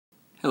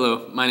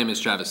Hello, my name is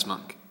Travis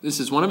Monk. This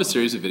is one of a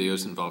series of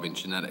videos involving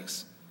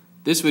genetics.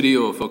 This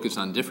video will focus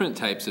on different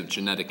types of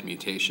genetic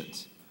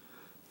mutations.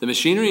 The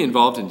machinery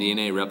involved in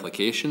DNA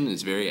replication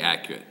is very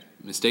accurate.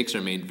 Mistakes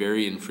are made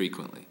very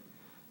infrequently.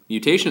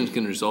 Mutations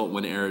can result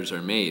when errors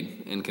are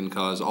made and can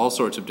cause all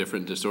sorts of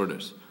different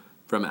disorders,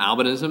 from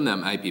albinism that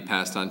might be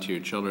passed on to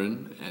your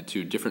children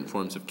to different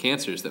forms of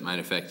cancers that might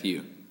affect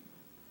you.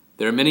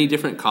 There are many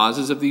different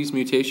causes of these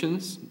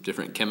mutations,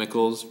 different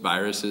chemicals,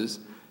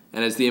 viruses,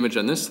 and as the image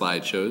on this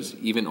slide shows,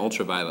 even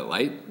ultraviolet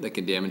light that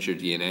can damage your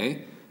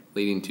DNA,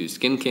 leading to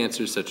skin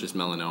cancers such as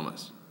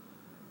melanomas.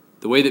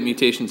 The way that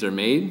mutations are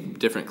made,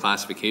 different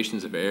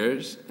classifications of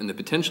errors, and the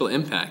potential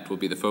impact will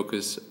be the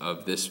focus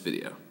of this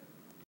video.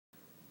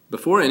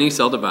 Before any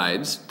cell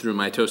divides, through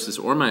mitosis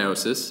or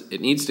meiosis, it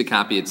needs to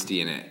copy its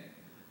DNA.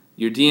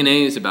 Your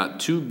DNA is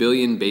about 2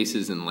 billion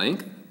bases in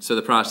length, so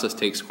the process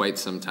takes quite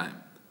some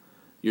time.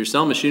 Your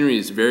cell machinery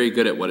is very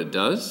good at what it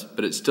does,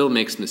 but it still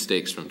makes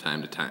mistakes from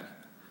time to time.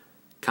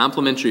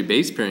 Complementary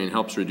base pairing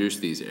helps reduce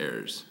these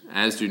errors,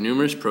 as do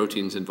numerous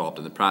proteins involved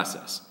in the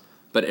process,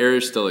 but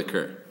errors still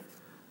occur.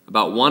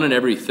 About 1 in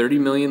every 30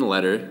 million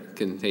letter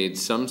contains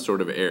some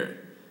sort of error.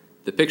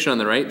 The picture on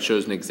the right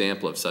shows an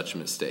example of such a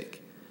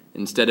mistake.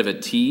 Instead of a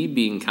T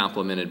being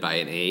complemented by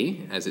an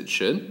A, as it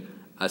should,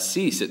 a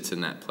C sits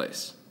in that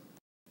place.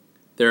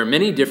 There are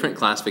many different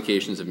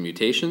classifications of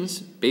mutations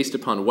based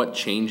upon what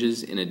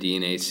changes in a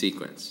DNA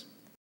sequence.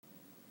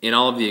 In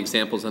all of the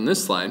examples on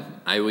this slide,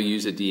 I will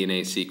use a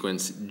DNA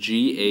sequence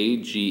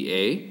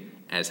GAGA,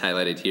 as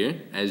highlighted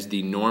here, as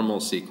the normal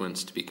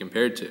sequence to be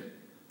compared to.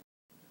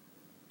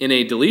 In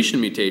a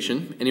deletion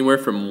mutation, anywhere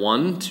from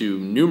 1 to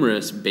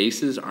numerous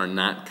bases are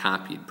not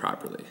copied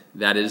properly.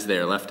 That is, they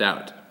are left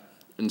out.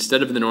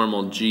 Instead of the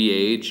normal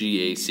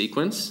GAGA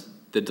sequence,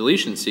 the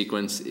deletion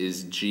sequence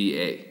is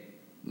GA.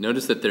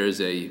 Notice that there is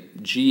a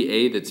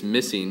GA that's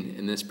missing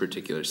in this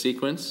particular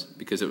sequence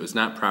because it was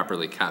not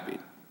properly copied.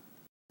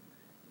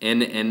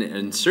 In an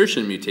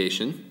insertion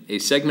mutation, a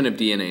segment of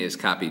DNA is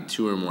copied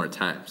 2 or more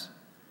times.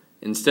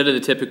 Instead of the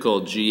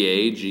typical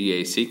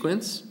GA-GA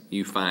sequence,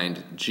 you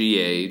find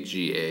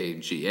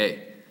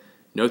GA-GA-GA.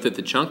 Note that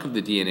the chunk of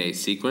the DNA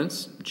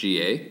sequence,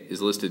 GA,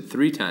 is listed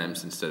 3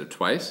 times instead of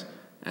twice,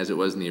 as it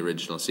was in the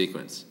original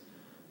sequence.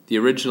 The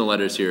original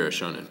letters here are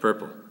shown in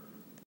purple.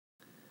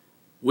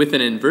 With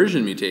an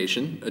inversion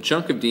mutation, a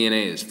chunk of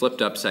DNA is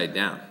flipped upside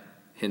down,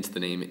 hence the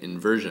name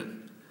inversion.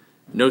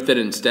 Note that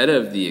instead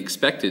of the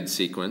expected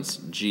sequence,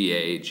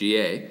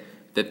 GA-GA,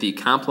 that the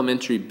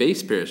complementary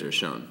base pairs are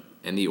shown,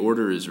 and the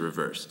order is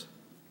reversed.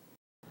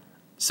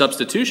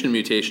 Substitution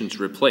mutations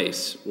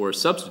replace, or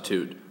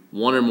substitute,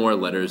 1 or more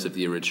letters of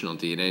the original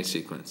DNA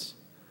sequence.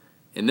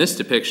 In this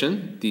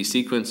depiction, the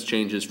sequence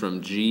changes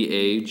from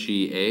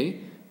GAGA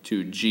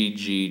to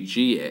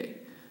GGGA.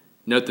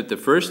 Note that the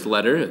first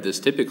letter of this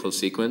typical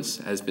sequence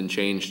has been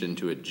changed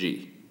into a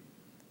G.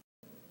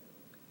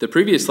 The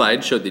previous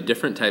slide showed the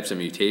different types of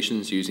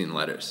mutations using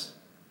letters.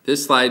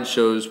 This slide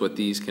shows what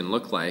these can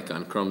look like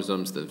on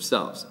chromosomes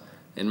themselves,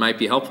 and might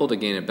be helpful to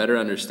gain a better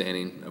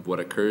understanding of what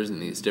occurs in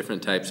these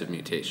different types of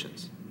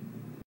mutations.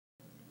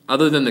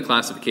 Other than the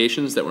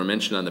classifications that were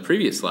mentioned on the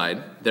previous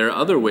slide, there are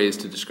other ways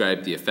to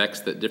describe the effects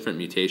that different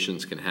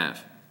mutations can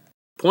have.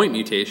 Point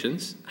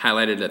mutations,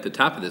 highlighted at the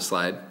top of this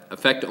slide,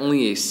 affect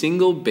only a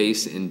single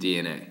base in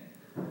DNA.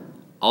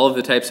 All of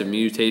the types of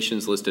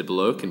mutations listed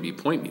below can be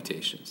point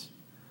mutations.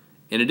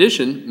 In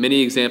addition,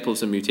 many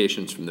examples of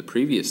mutations from the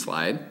previous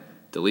slide,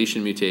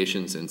 deletion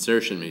mutations,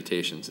 insertion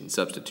mutations, and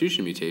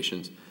substitution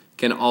mutations,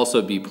 can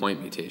also be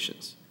point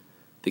mutations.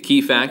 The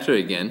key factor,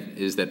 again,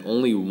 is that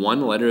only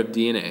 1 letter of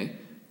DNA,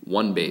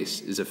 1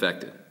 base, is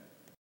affected.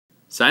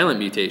 Silent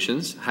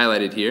mutations,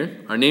 highlighted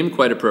here, are named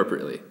quite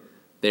appropriately.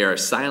 They are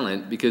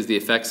silent because the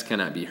effects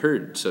cannot be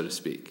heard, so to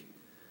speak.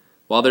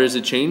 While there is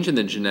a change in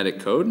the genetic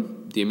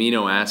code, the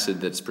amino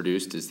acid that's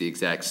produced is the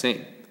exact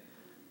same.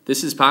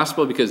 This is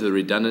possible because of the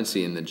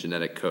redundancy in the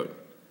genetic code.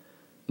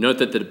 Note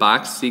that the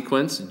box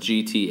sequence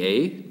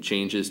GTA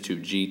changes to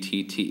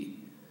GTT.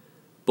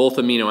 Both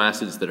amino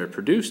acids that are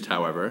produced,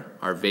 however,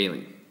 are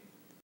valine.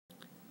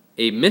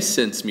 A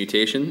missense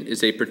mutation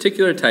is a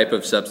particular type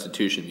of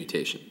substitution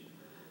mutation.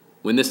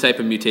 When this type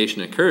of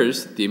mutation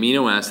occurs, the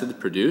amino acid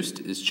produced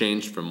is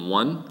changed from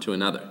one to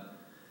another.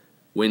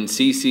 When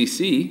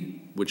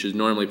CCC, which is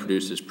normally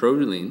produced as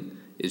proline,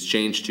 is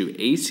changed to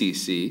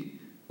ACC,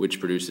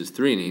 which produces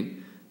threonine,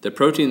 the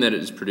protein that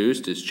is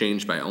produced is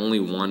changed by only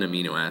 1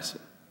 amino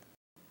acid.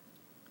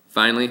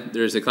 Finally,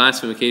 there is a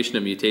classification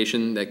of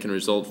mutation that can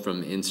result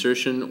from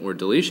insertion or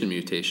deletion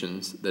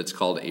mutations that's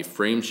called a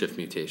frameshift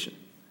mutation.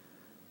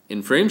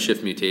 In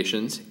frameshift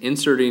mutations,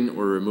 inserting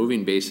or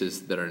removing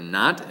bases that are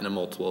not in a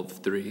multiple of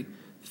 3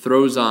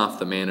 throws off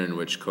the manner in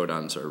which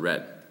codons are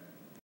read.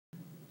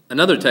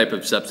 Another type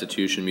of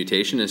substitution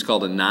mutation is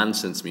called a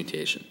nonsense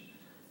mutation.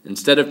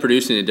 Instead of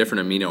producing a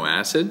different amino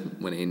acid,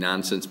 when a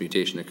nonsense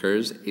mutation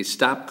occurs, a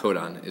stop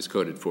codon is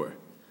coded for.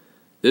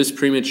 This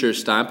premature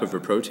stop of a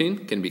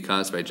protein can be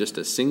caused by just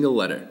a single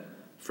letter,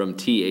 from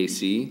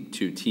TAC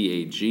to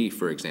TAG,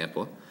 for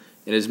example,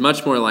 it is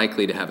much more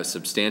likely to have a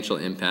substantial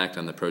impact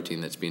on the protein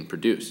that's being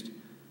produced,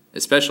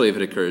 especially if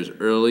it occurs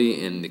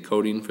early in the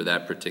coding for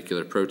that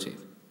particular protein.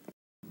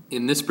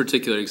 In this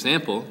particular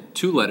example,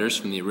 2 letters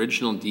from the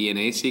original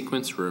DNA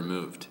sequence were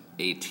removed,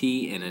 a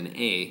T and an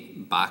A,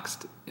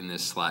 boxed in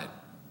this slide.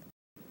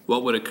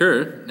 What would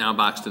occur, now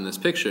boxed in this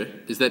picture,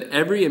 is that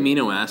every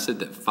amino acid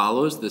that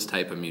follows this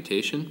type of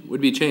mutation would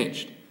be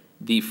changed.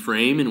 The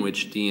frame in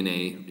which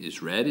DNA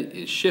is read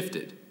is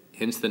shifted,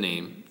 hence the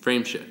name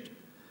frame shift.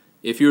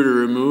 If you were to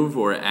remove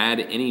or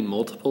add any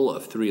multiple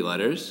of 3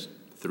 letters,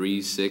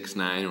 3, 6,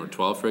 9, or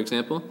 12 for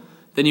example,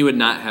 then you would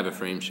not have a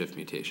frame shift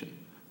mutation.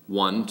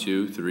 1,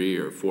 2, 3,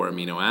 or 4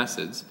 amino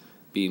acids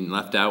being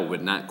left out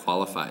would not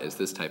qualify as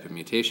this type of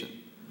mutation.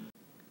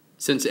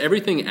 Since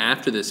everything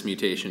after this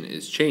mutation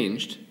is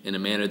changed in a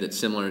manner that's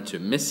similar to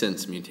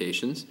missense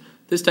mutations,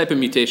 this type of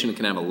mutation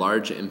can have a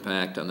large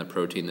impact on the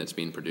protein that's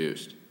being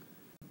produced.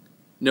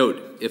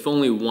 Note, if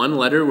only 1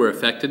 letter were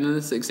affected in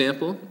this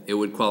example, it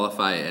would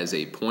qualify as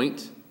a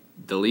point,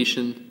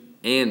 deletion,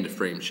 and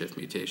frame shift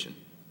mutation.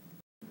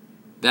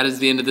 That is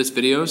the end of this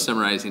video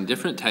summarizing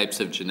different types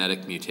of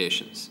genetic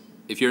mutations.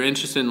 If you're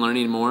interested in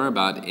learning more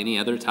about any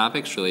other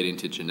topics relating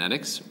to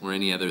genetics or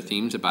any other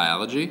themes of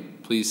biology,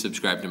 please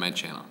subscribe to my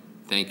channel.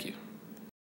 Thank you.